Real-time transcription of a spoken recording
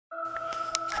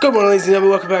Good morning, ladies and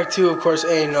gentlemen. Welcome back to, of course,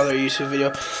 another YouTube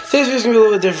video. Today's video is going to be a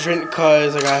little bit different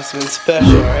because I got something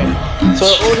special, alright? So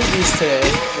I ordered these today,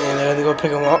 and I had to go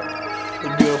pick them up.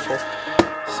 They're beautiful.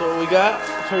 So we got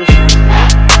a pair of shoes here.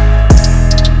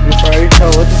 You can already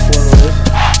tell what this logo is.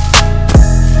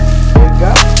 We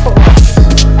got Footlocker.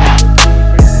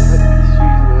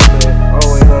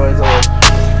 Oh wait, no, it's always.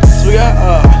 So we got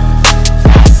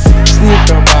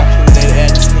sneaker unboxing today to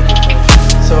add sneaker collection.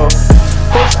 So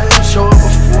of course I didn't show it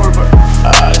before, but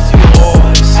as you all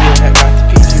have seen, I got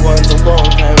the PG ones a long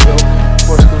time ago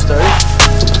before school started.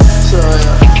 So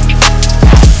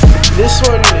this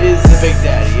one is the Big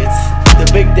Daddy. It's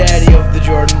the Big Daddy of the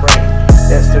Jordan brand.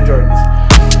 Yes, they're Jordans.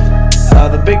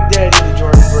 The Big Daddy of the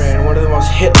Jordan brand, one of the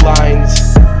most hit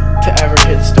lines to ever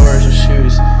hit stores with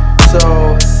shoes.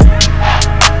 So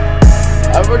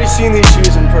I've already seen these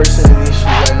shoes in person, and these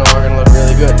shoes I know are gonna look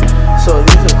really good. So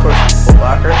these are of course from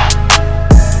Footlocker.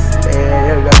 And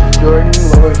yeah, we got the Jordan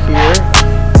logo here.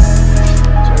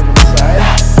 Turn to the side.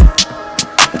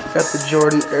 Got the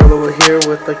Jordan Air logo here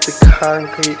with like the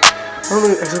concrete. I don't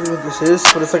know exactly what this is,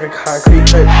 but it's like a concrete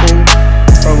type thing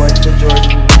from like the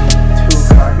Jordan 2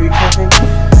 concrete type thing.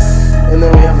 And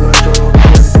then we have the Jordan logo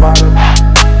here at the bottom.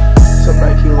 Some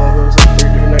Nike logos, like 3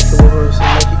 different Nike logos, some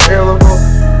Nike Air logo, a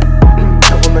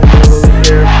couple Nike Air logos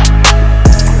here.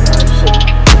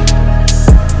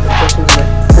 The first one's like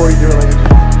 40 different languages.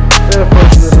 Then of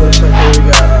course on this other side here we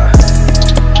got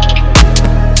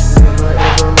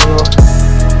Air Jordan logo.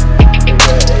 We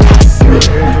got a Air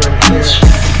Jordan here.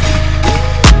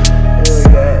 And we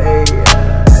got a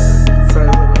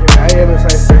size logo here. I am a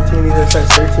size 13. These are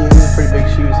size 13. These are pretty big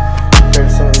shoes compared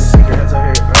to some of the sneakerheads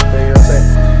out there. You know what I'm saying?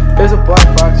 There's a black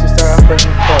box. You start off with,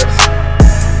 of course.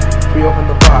 We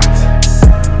open the box.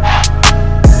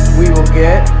 We will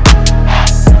get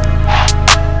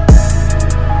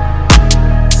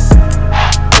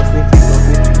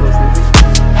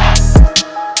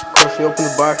you open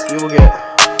the box, we will get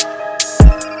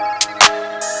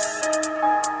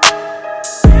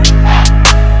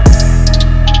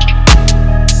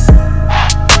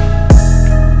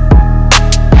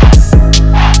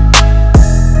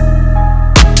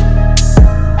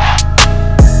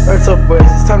alright, so boys,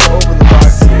 it's time to open the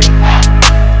box here.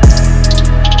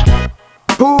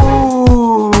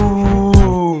 Boom!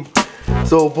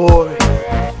 So boy,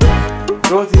 you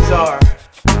know what these are?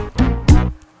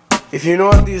 If you know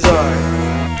what these are,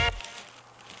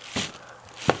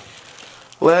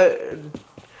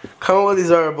 comment what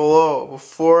these are below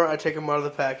before I take them out of the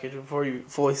package, before you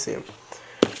fully see them.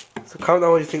 So comment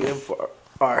down what you think they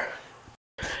are.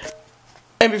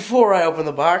 And before I open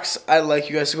the box, I'd like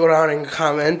you guys to go down and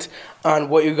comment on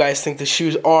what you guys think the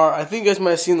shoes are. I think you guys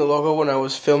might have seen the logo when I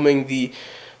was filming the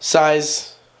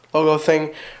size logo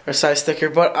thing, or size sticker,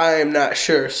 but I am not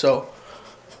sure. So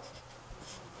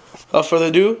without further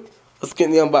ado, let's get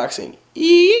in the unboxing.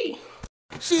 Eee!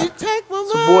 So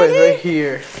boys, right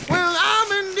here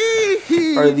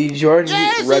are the Jordan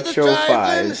Retro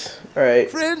 5s. Alright.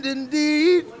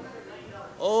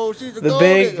 Oh, she's the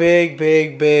big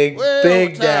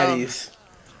daddies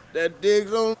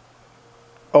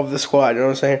of the squad, you know what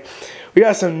I'm saying? We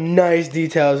got some nice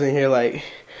details in here, like,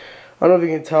 I don't know if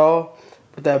you can tell,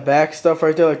 but that back stuff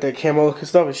right there, like that camo looking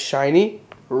stuff, is shiny.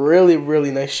 Really,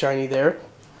 really nice shiny there.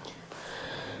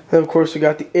 Then of course we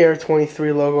got the Air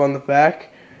 23 logo on the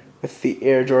back with the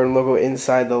Air Jordan logo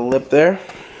inside the lip there.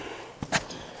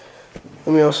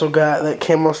 And we also got that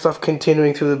camo stuff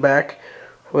continuing through the back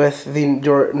with the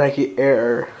Nike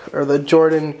Air, or the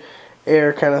Jordan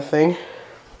Air kind of thing.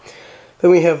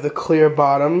 Then we have the clear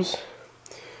bottoms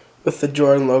with the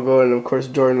Jordan logo and of course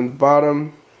Jordan on the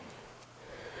bottom.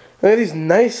 Look at these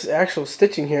nice actual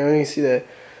stitching here. Let me see that.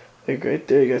 Like right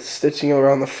there, you got stitching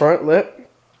around the front lip.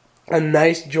 A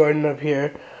nice Jordan up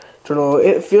here.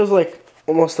 It feels like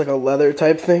almost like a leather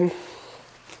type thing.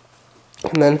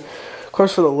 And then, of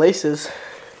course, for the laces,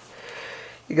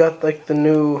 you got like the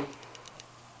new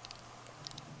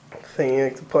thingy,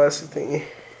 like the plastic thingy.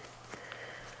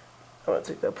 I'm gonna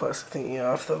take that plastic thingy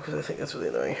off though, because I think that's really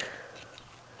annoying.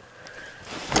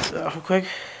 Take that off real quick.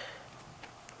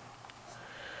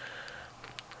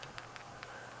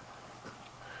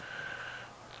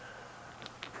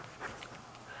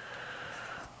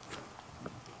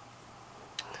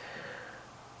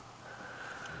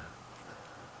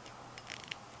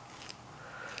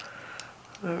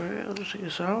 Alright, I'll just take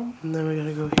this out, and then we're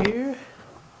gonna go here.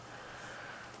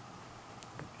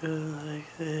 Go like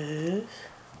this.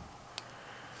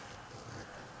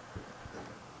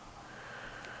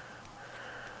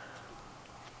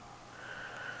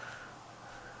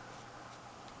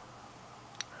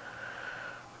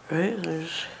 Right,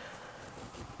 there's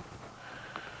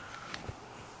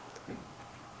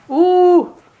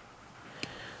Ooh!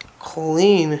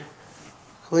 Clean.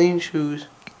 Clean shoes.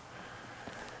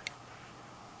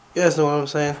 You guys know what I'm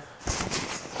saying.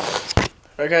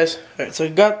 Alright guys, alright, so I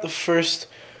got the first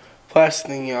plastic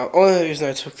thing out. Only reason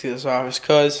I took this off is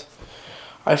because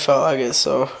I felt like it,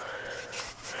 so I'm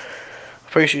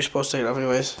pretty sure you're supposed to take it off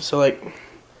anyways. So like,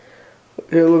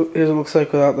 here's what it looks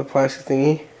like without the plastic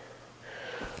thingy.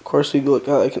 Of course we got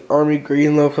like an army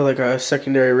green look with like a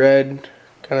secondary red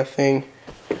kind of thing.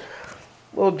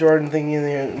 Little Jordan thingy in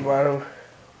there at the bottom.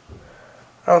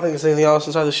 I don't think there's anything else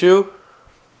inside the shoe.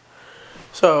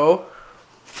 So,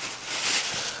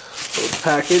 little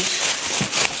package.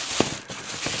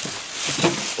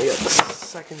 We got the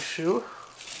second shoe.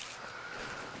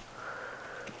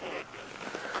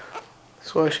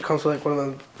 This one actually comes with like one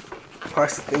of the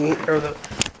plastic thingy, or the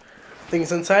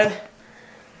things inside.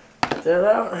 Get that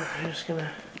out. I'm just gonna.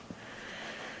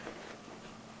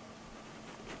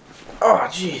 Oh,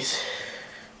 jeez.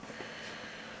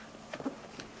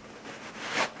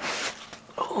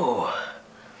 Oh.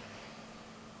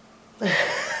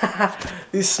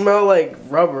 These smell like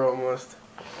rubber almost.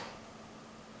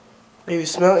 If you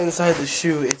smell inside the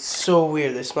shoe, it's so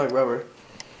weird. They smell like rubber.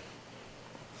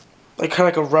 Like kind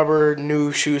of like a rubber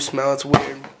new shoe smell. It's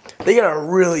weird. They gotta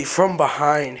really, from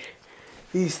behind,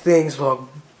 these things look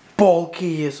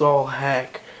bulky as all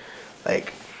heck.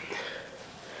 Like,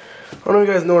 I don't know if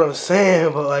you guys know what I'm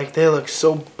saying, but like they look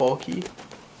so bulky.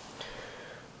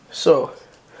 So,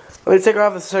 let me take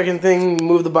off the second thing,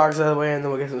 move the box out of the way, and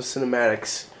then we'll get some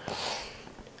cinematics.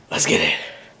 Let's get it.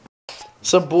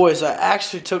 So boys, I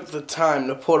actually took the time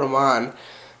to put them on,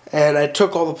 and I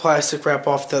took all the plastic wrap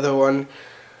off the other one,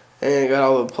 and got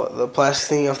all the plastic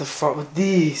thing off the front. But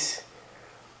these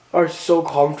are so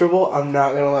comfortable, I'm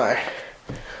not gonna lie.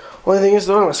 Only thing is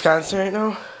though, in Wisconsin right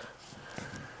now,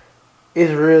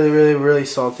 it's really, really, really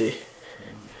salty.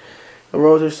 The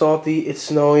roads are salty, it's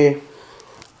snowy,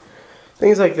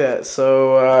 things like that.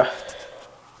 So,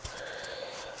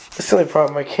 that's the only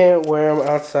problem. I can't wear them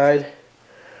outside,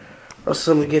 or else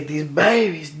I'm gonna get these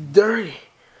babies dirty.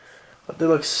 But they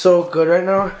look so good right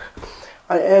now.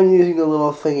 I am using the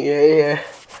little thing here,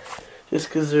 just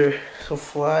because they're so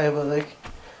fly, but like,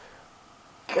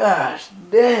 gosh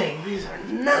dang, these are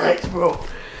nice, bro.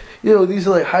 You know, these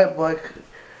are like hype, like,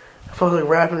 if I was like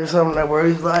rapping or something, I wear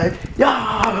these like,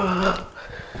 yeah!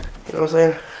 You know what I'm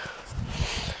saying?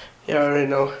 Yeah, I already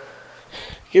know.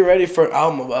 Get ready for an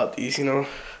album about these, you know.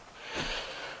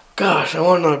 Gosh, I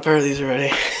want another pair of these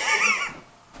already.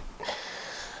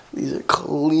 These are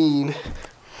clean.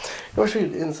 I'll show you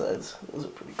the insides. Those are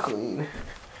pretty clean.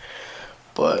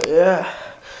 But yeah.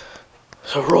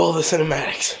 So roll the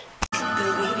cinematics.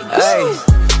 Hey,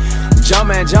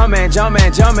 jumpin', jumpin',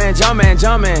 jumpin', jumpin', jumpin',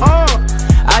 jumpin'.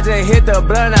 I just hit the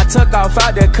blunt, I took off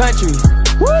out the country.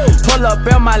 Pull up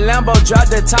in my Lambo, drop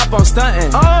the top, I'm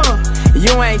stuntin'.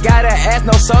 You ain't gotta ask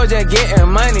no soldier getting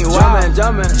money. Jumpin',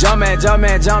 jumpin', jumpin',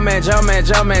 jumpin', jumpin', jumpin',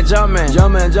 jumpin', jumpin',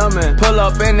 jumpin', jumpin'. Pull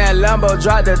up in that Lambo,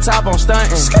 drop the top, I'm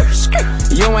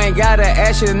stuntin'. You ain't gotta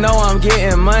ask, you know I'm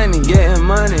getting money, getting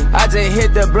money. I just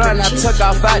hit the blunt, I took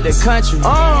off out the country.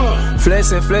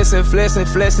 Flexin', flexin', flexin',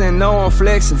 flexin', no I'm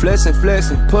flexin', flexin',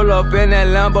 flexin'. Pull up in that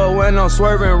Lambo when I'm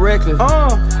swerving reckless.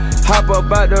 Hop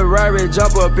up out the Rari,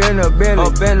 jump up in the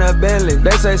Bentley,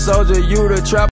 They say soldier, you the trap.